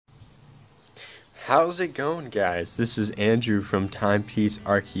How's it going, guys? This is Andrew from Timepiece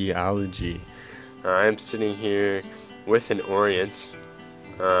Archaeology. I'm sitting here with an Orient.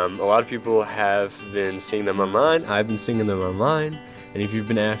 A lot of people have been seeing them online. I've been seeing them online, and if you've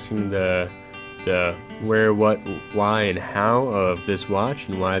been asking the where, what, why, and how of this watch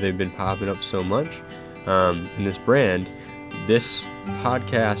and why they've been popping up so much in this brand, this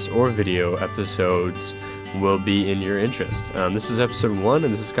podcast or video episodes will be in your interest. This is episode 1,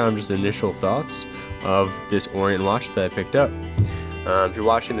 and this is kind of just initial thoughts of this Orient watch that I picked up. If you're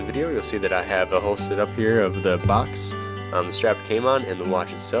watching the video, you'll see that I have a whole setup here of the box, the strap it came on, and the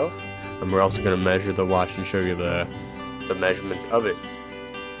watch itself. We're also going to measure the watch and show you the measurements of it.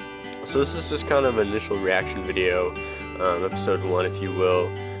 So this is just kind of an initial reaction video, episode 1 if you will,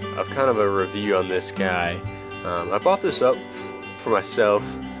 of kind of a review on this guy. I bought this up for myself,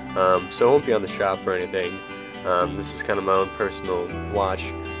 so it won't be on the shop or anything. This is kind of my own personal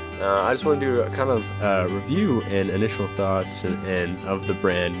watch. I just want to do a kind of review and initial thoughts and of the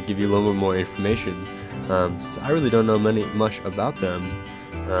brand, give you a little bit more information. Since I really don't know much about them,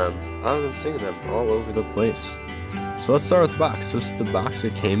 other than seeing them all over the place. So let's start with the box. This is the box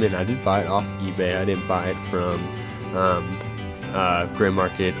it came in. I did buy it off eBay. I didn't buy it from Gray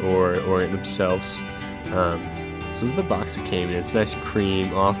Market or Orient themselves. So this is the box it came in. It's a nice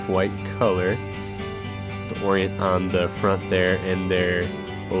cream off-white color. The Orient on the front there, and their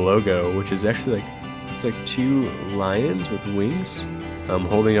logo, which is actually like two lions with wings,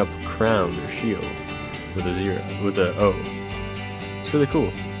 holding up a crown or shield with a zero, with a O. It's really cool.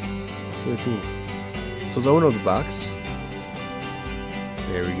 Really cool. So let's open up the box.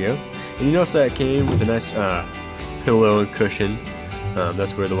 There we go. And you notice that it came with a nice pillow and cushion.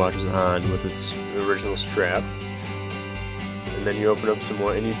 That's where the watch was on with its original strap. And then you open up some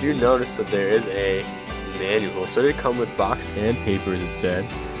more, and you do notice that there is a manual. So they come with box and papers, it said.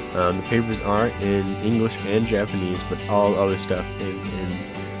 The papers are in English and Japanese, but all other stuff is in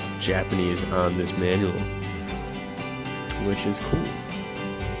Japanese on this manual, which is cool.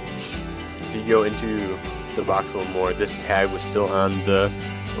 If you go into the box a little more, this tag was still on the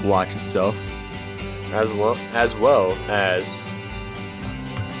watch itself, as well as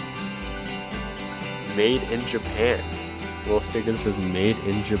made in Japan. Little sticker that says made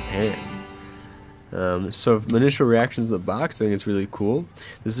in Japan. So initial reactions to the box, I think it's really cool.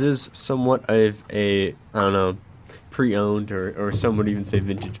 This is somewhat of a, I don't know, pre-owned or some would even say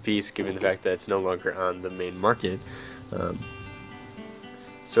vintage piece, given the fact that it's no longer on the main market.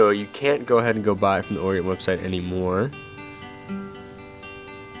 So you can't go ahead and go buy it from the Orient website anymore.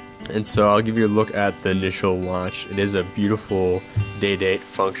 And so I'll give you a look at the initial watch. It is a beautiful day-date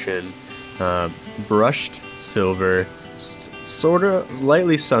function, brushed silver, sort of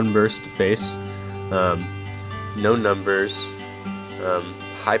lightly sunburst face. No numbers,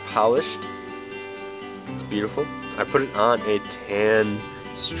 high polished. It's beautiful. I put it on a tan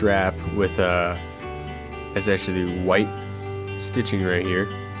strap with it's actually white stitching right here.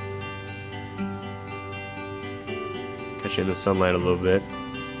 Catch you in the sunlight a little bit.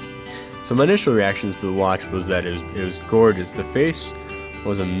 So my initial reactions to the watch was that it was gorgeous. The face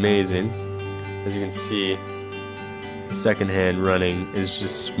was amazing. As you can see, the second hand running is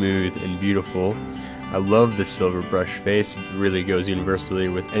just smooth and beautiful. I love the silver brush face. It really goes universally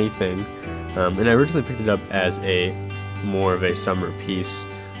with anything. And I originally picked it up as more of a summer piece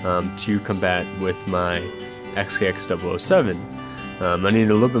to combat with my XKX 007. I needed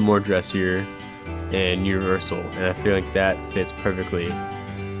a little bit more dressier and universal, and I feel like that fits perfectly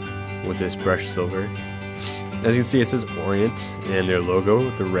with this brushed silver. As you can see, it says Orient and their logo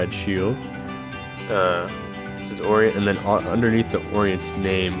with the red shield. It says Orient, and then underneath the Orient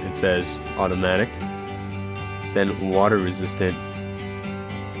name it says automatic, then water resistant,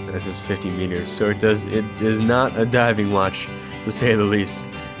 and it says 50 meters. So it is not a diving watch, to say the least.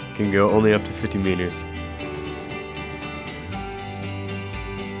 It can go only up to 50 meters.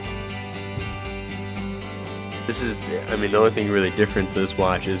 This is, I mean, the only thing really different to this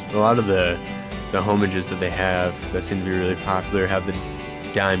watch is a lot of the homages that they have that seem to be really popular have the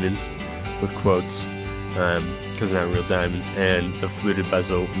diamonds with quotes, because they're not real diamonds, and the fluted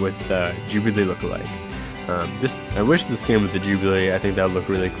bezel with Jubilee look-alike. I wish this came with the Jubilee. I think that would look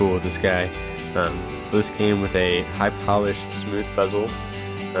really cool with this guy. But this came with a high polished smooth bezel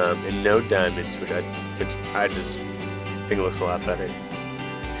and no diamonds, which I just think it looks a lot better.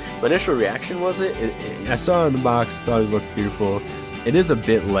 My initial reaction was I saw it in the box, thought it looked beautiful. It is a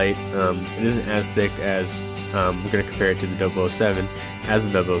bit light. It isn't as thick as we're going to compare it to the 007 as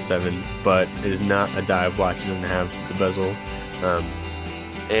the 007, but it is not a dive watch. It doesn't have the bezel.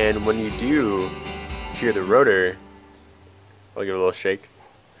 And when you do hear the rotor, I'll give it a little shake.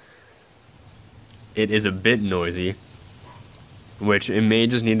 it is a bit noisy, which it may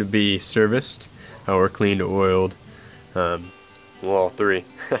just need to be serviced or cleaned, oiled, well, all three.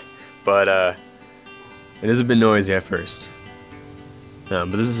 But it is a bit noisy at first.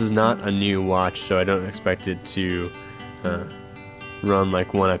 But this is not a new watch, so I don't expect it to run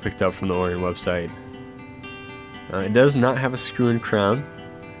like one I picked up from the Orient website. It does not have a screw-in crown.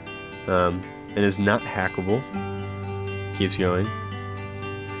 It is not hackable. Keeps going.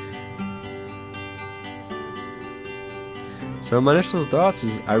 So my initial thoughts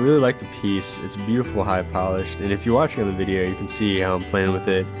is I really like the piece. It's beautiful, high polished, and if you're watching on the video, you can see how I'm playing with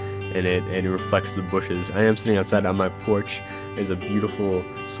it, and it reflects the bushes. I am sitting outside on my porch. It's a beautiful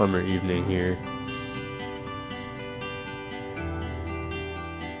summer evening here.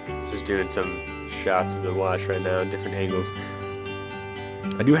 Just doing some shots of the watch right now, different angles.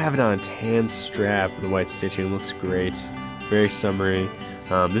 I do have it on a tan strap with the white stitching. It looks great, very summery.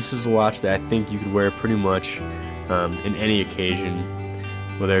 This is a watch that I think you could wear pretty much in any occasion,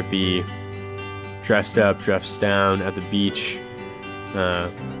 whether it be dressed up, dressed down, at the beach,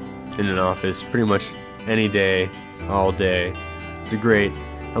 in an office, pretty much any day, all day. It's a great.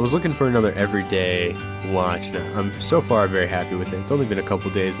 I was looking for another everyday watch, and I'm so far very happy with it. It's only been a couple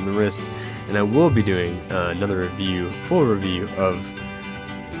days on the wrist, and I will be doing another review, full review of,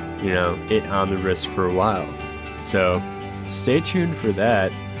 it on the wrist for a while. So stay tuned for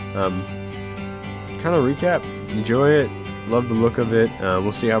that. Kind of recap. Enjoy it. Love the look of it.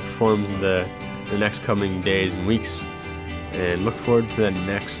 We'll see how it performs in the next coming days and weeks, and look forward to the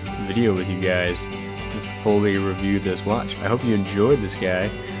next video with you guys to fully review this watch. I hope you enjoyed this guy,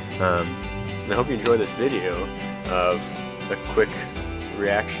 and I hope you enjoyed this video of a quick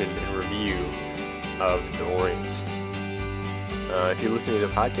reaction and review of the Orients. If you're listening to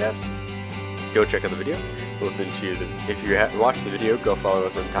the podcast, go check out the video. If you watched the video, go follow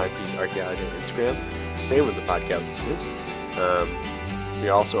us on Timepiece Archaeology on Instagram. Same with the podcast listeners.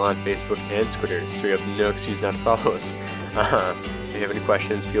 We're also on Facebook and Twitter, so you have no excuse not to follow us. If you have any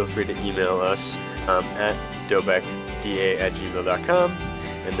questions, feel free to email us at dobekda@gmail.com,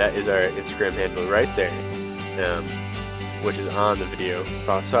 and that is our Instagram handle right there, which is on the video.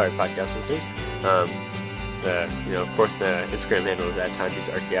 Sorry, podcast listeners. Of course, the Instagram handle is at Timepiece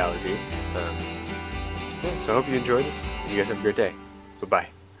Archaeology. So I hope you enjoyed this. You guys have a great day. Bye-bye.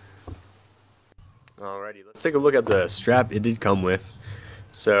 Alrighty, let's take a look at the strap it did come with.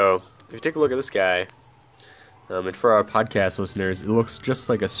 So, if you take a look at this guy, and for our podcast listeners, it looks just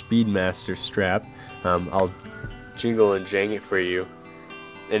like a Speedmaster strap. I'll jingle and jang it for you.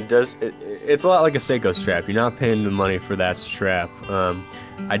 It's a lot like a Seiko strap. You're not paying the money for that strap.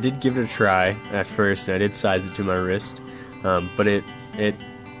 I did give it a try at first, and I did size it to my wrist, but it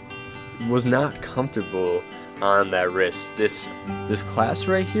was not comfortable on that wrist. This clasp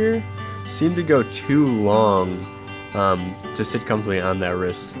right here seemed to go too long to sit comfortably on that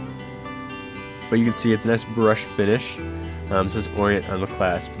wrist. But you can see it's a nice brush finish. It says Orient on the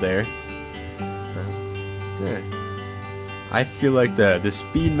clasp there. Yeah. I feel like the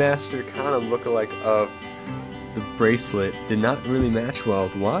Speedmaster kind of lookalike of the bracelet did not really match well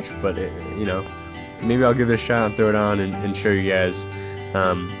with the watch, but maybe I'll give it a shot and throw it on and show you guys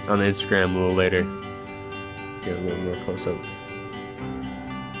on the Instagram a little later. Get a little more close up.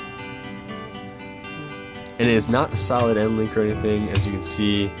 And it is not a solid end link or anything, as you can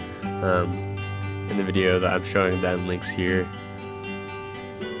see in the video that I'm showing the end links here.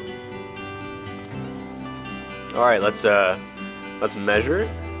 All right, let's measure it.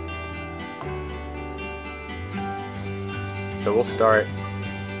 So we'll start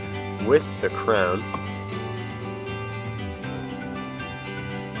with the crown.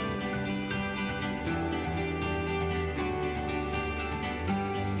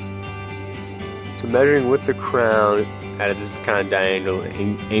 So measuring with the crown at this kind of diagonal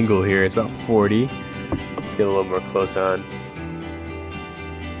angle here, it's about 40. Let's get a little more close on.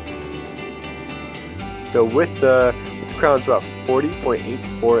 So with the crown, it's about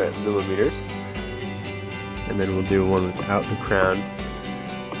 40.84 millimeters. And then we'll do one without the crown.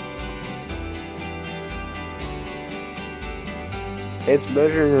 It's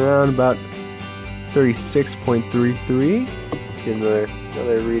measuring around about 36.33. Let's get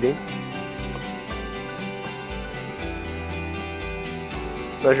another reading.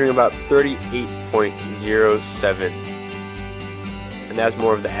 Measuring about 38.07. And that's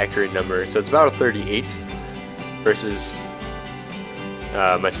more of the accurate number. So it's about a 38 versus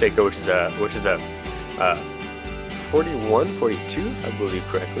my Seiko, which is a 41, 42, I believe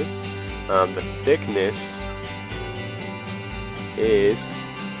correctly. The thickness is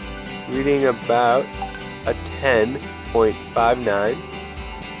reading about a 10.59.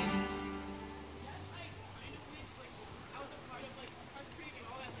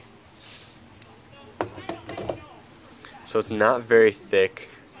 so it's not very thick,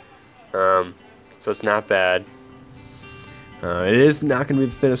 so it's not bad. It is not going to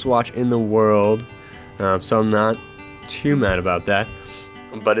be the thinnest watch in the world, so I'm not too mad about that.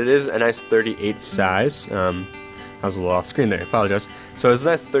 But it is a nice 38 size. I was a little off screen there, I apologize. So it's a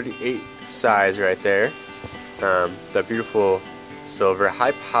nice 38 size right there. That beautiful silver,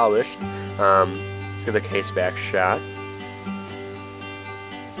 high polished. Let's get the case back shot.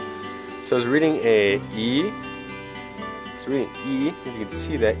 So it's reading a E. It's reading E, if you can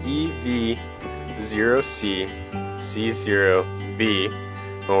see that, EV0C C0B,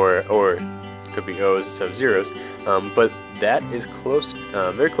 or it could be O's instead of zeros. But that is close,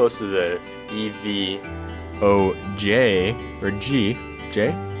 very close to the EVOJ or J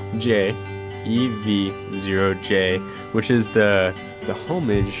EV0J, which is the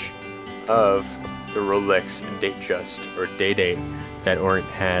homage of the Rolex Datejust or Day-Date that Orient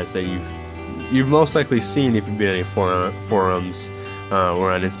has, that you've most likely seen if you've been in any forums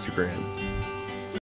or on Instagram.